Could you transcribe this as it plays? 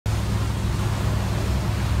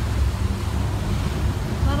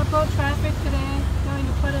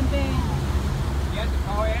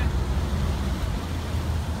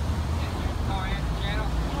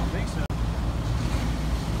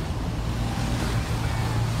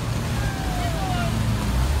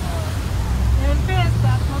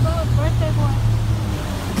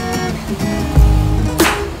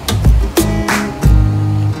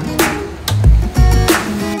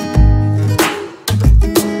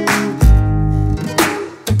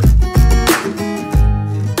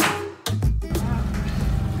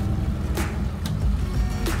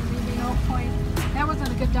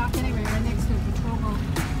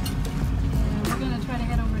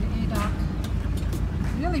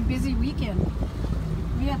really busy weekend.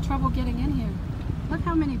 We had trouble getting in here. Look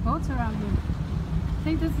how many boats are around here. I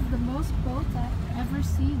think this is the most boats I've ever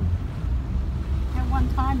seen at one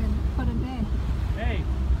time in Putin Bay. Hey,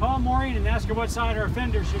 call Maureen and ask her what side her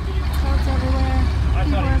fender should be. Boats everywhere. I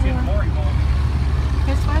thought he was getting mooring ball.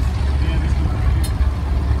 This was? Yeah, this one right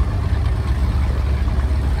here.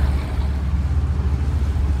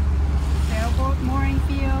 Sailboat mooring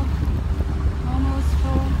field. Almost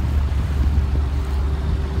full.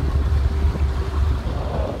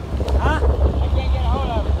 Huh? I can't get a hold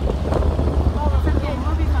of it. Oh, it's okay.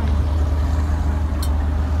 We'll be fine.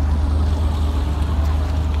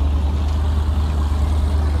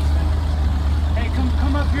 Hey,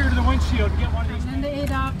 come up here to the windshield and get one of these. And then the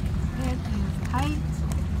A-dock, it is tight,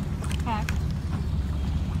 packed.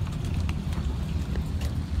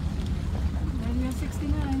 Radio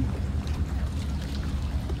 69.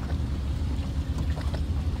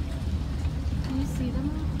 Can you see them?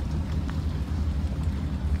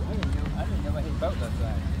 I didn't know what his boat looked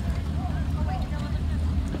like.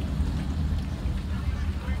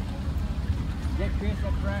 Is that Chris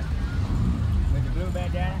up front with the blue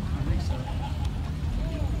bandana? I think so.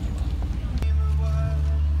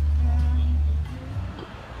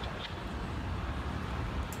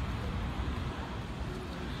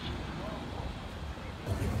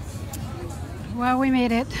 Well, we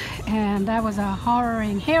made it, and that was a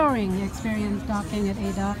harrowing experience docking at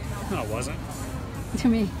A-Dock No, it wasn't. to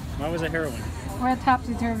me. Why was it heroin? We're at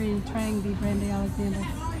topsy-turvy trying to be Brandy Alexander.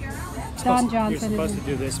 Don Johnson You're supposed is to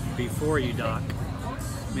do this before you dock.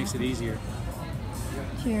 Makes it easier.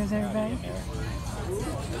 Cheers, everybody.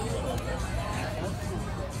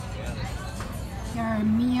 Your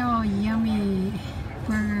meal, yummy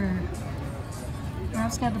burger.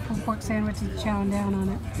 Ralph's got the pulled pork sandwich. He's chowing down on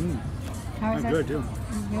it. Mm. How is that? Good too.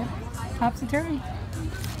 It's good. Topsy-turvy.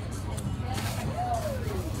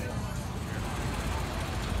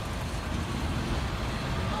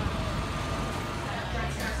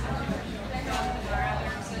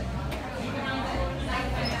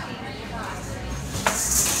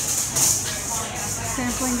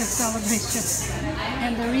 Sampling the celebration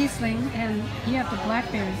and the Riesling, and you have the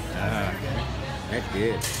blackberry. That's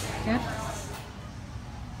good. Good.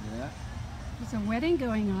 Yeah. There's a wedding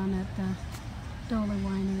going on at the Dola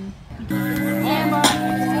Winery. Stand by. I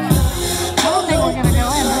don't think we're gonna go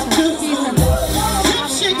in. This is a piece of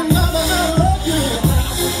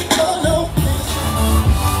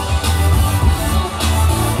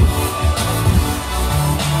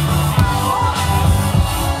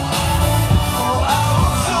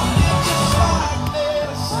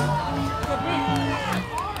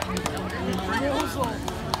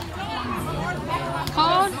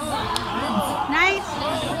cold night.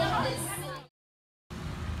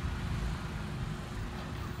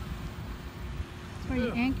 It's where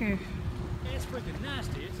you anchor. It's freaking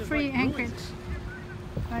nasty. It's just Free like anchorage. ruins.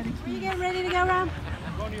 Are you getting ready to go, Rob?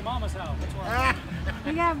 I'm going to your mama's house. That's why.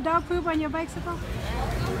 You got dog poop on your bicycle?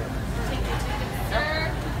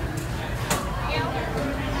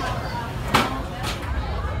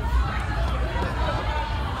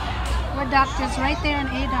 We're docked just right there in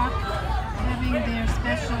A-Dock, having their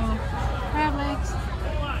special crab legs.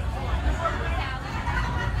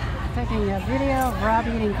 Taking a video of Rob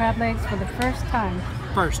eating crab legs for the first time.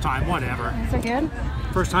 First time, whatever. Is it good?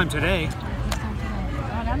 First time today. First time today.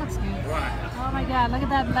 Oh, that looks good. Oh my God, look at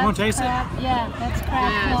that. That's wanna taste it? crab. Yeah, that's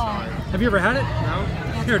crab claw. Have you ever had it? No,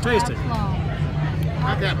 That's Here, taste crab it. claw.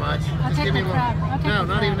 not that much. I'll Just take give me the one. crab. I'll take No,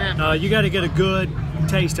 the not even crab. that. You got to get a good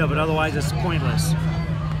taste of it, otherwise it's pointless. It's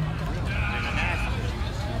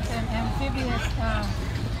an amphibious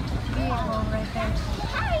vehicle right there.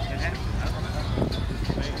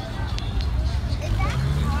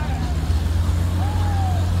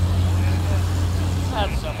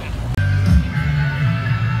 That's something.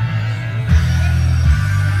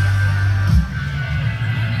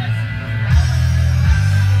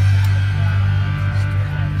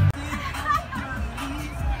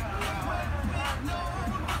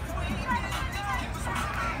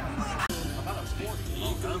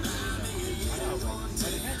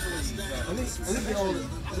 I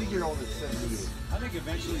think you're older than 78. I think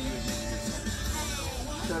eventually you would make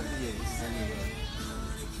yourself. 78.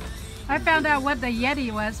 I found out what the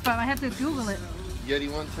Yeti was, but I had to Google it. Yeti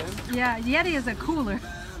 110? Yeah, Yeti is a cooler.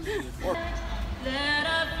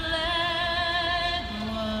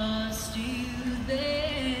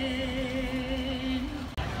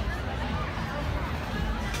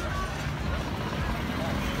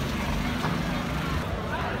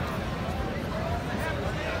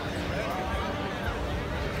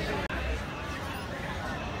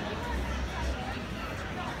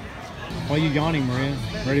 Why are you yawning, Maria?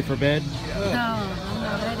 Ready for bed? No, I'm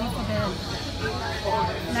not ready for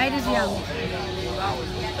bed. Night is young.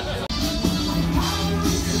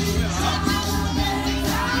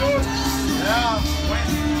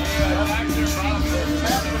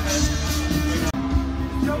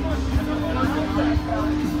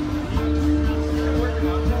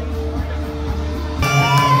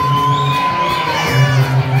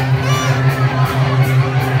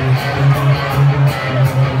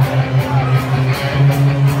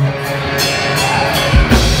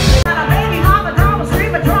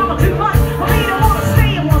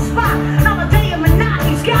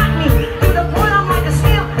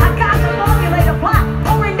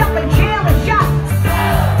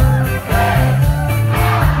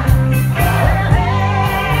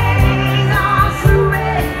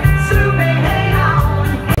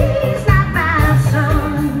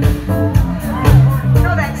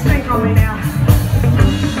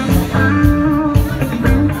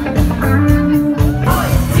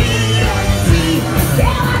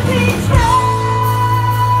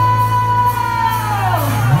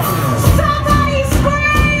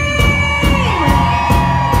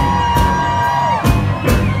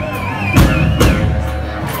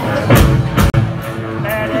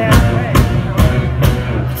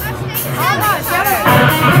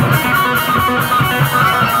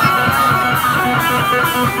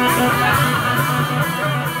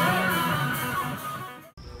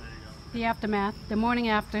 The aftermath, the morning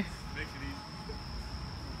after.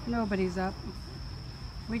 Nobody's up.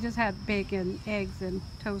 We just had bacon, eggs, and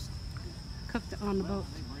toast cooked on the boat.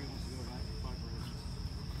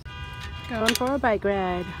 Going for a bike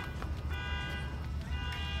ride.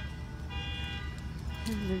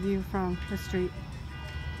 Here's the view from the street.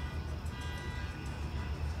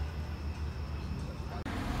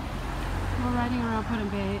 We're riding around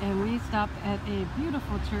Put-in-Bay and we stopped at a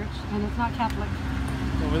beautiful church, and it's not Catholic.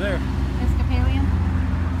 Over there. Episcopalian.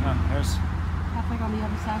 Oh, there's Catholic on the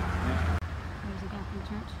other side. Yeah. There's a Catholic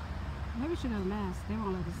church. Maybe we should go to mass. They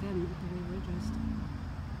won't let us in the way we're dressed.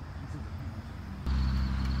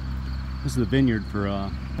 This is the vineyard for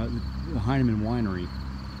the Heinemann Winery.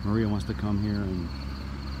 Maria wants to come here and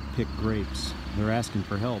pick grapes. They're asking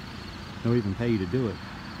for help. They'll even pay you to do it.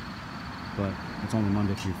 But it's only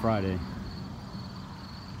Monday through Friday.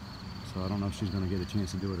 So I don't know if she's going to get a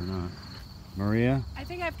chance to do it or not. Maria? I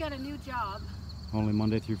think I've got a new job. Only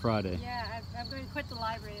Monday through Friday? Yeah, I'm going to quit the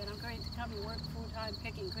library and I'm going to come and work full-time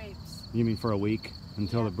picking grapes. You mean for a week?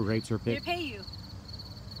 Until the grapes are picked? They pay you.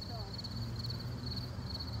 So.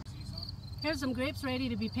 Here's some grapes ready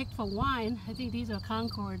to be picked for wine. I think these are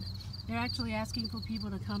Concord. They're actually asking for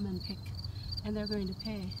people to come and pick, and they're going to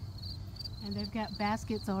pay. And they've got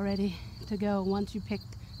baskets already to go. Once you pick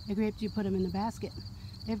the grapes, you put them in the basket.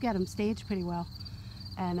 They've got them staged pretty well.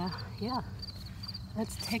 And yeah,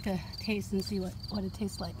 let's take a taste and see what it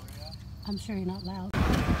tastes like. I'm sure you're not loud.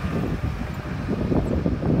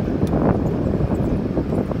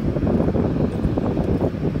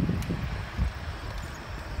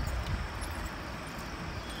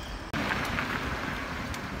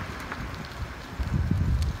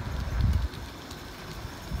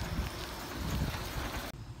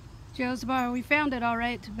 Joe's Bar, we found it all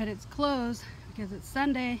right, but it's closed because it's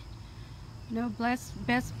Sunday. No best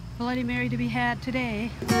Bloody Mary to be had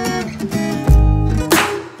today.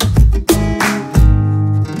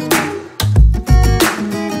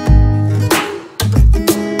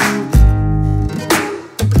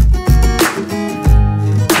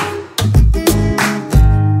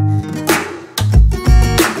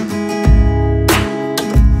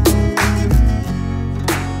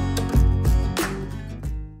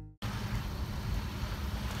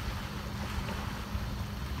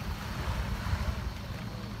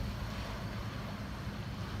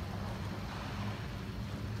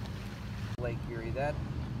 Lake Erie, that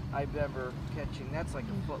I've ever catching, that's like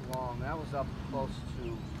a foot long. That was up close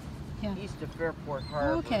to east of Fairport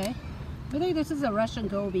Harbor. Oh, okay. I think this is a Russian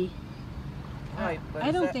goby. Right, but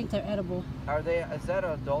I don't think they're edible. Are they? Is that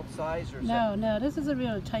an adult size or? No, this is a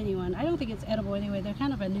real tiny one. I don't think it's edible anyway. They're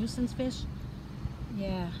kind of a nuisance fish.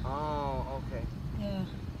 Yeah. Oh, okay. Yeah.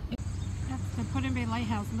 That's the Put-in-Bay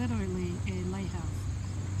Lighthouse, literally a lighthouse.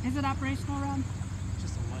 Is it operational, Rob?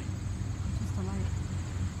 Just a light. Just a light.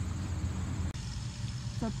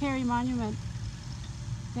 The Perry Monument,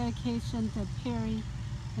 dedication to Perry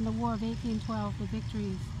in the War of 1812, the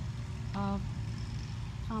victories of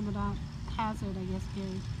Commandant Hazard, I guess,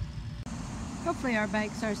 Perry. Hopefully our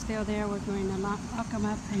bikes are still there. We're going to lock them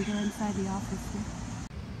up and go inside the office now.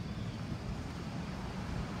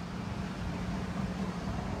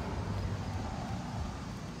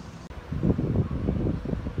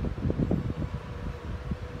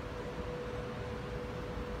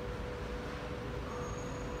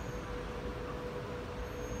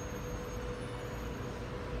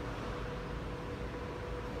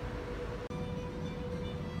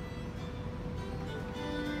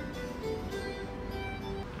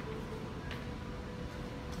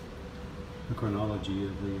 chronology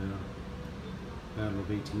of the Battle of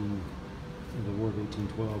the War of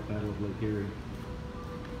 1812, Battle of Lake Erie.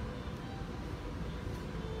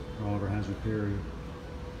 Oliver Hazard Perry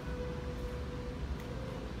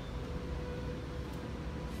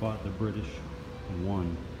fought the British and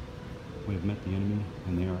won. We have met the enemy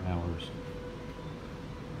and they are ours.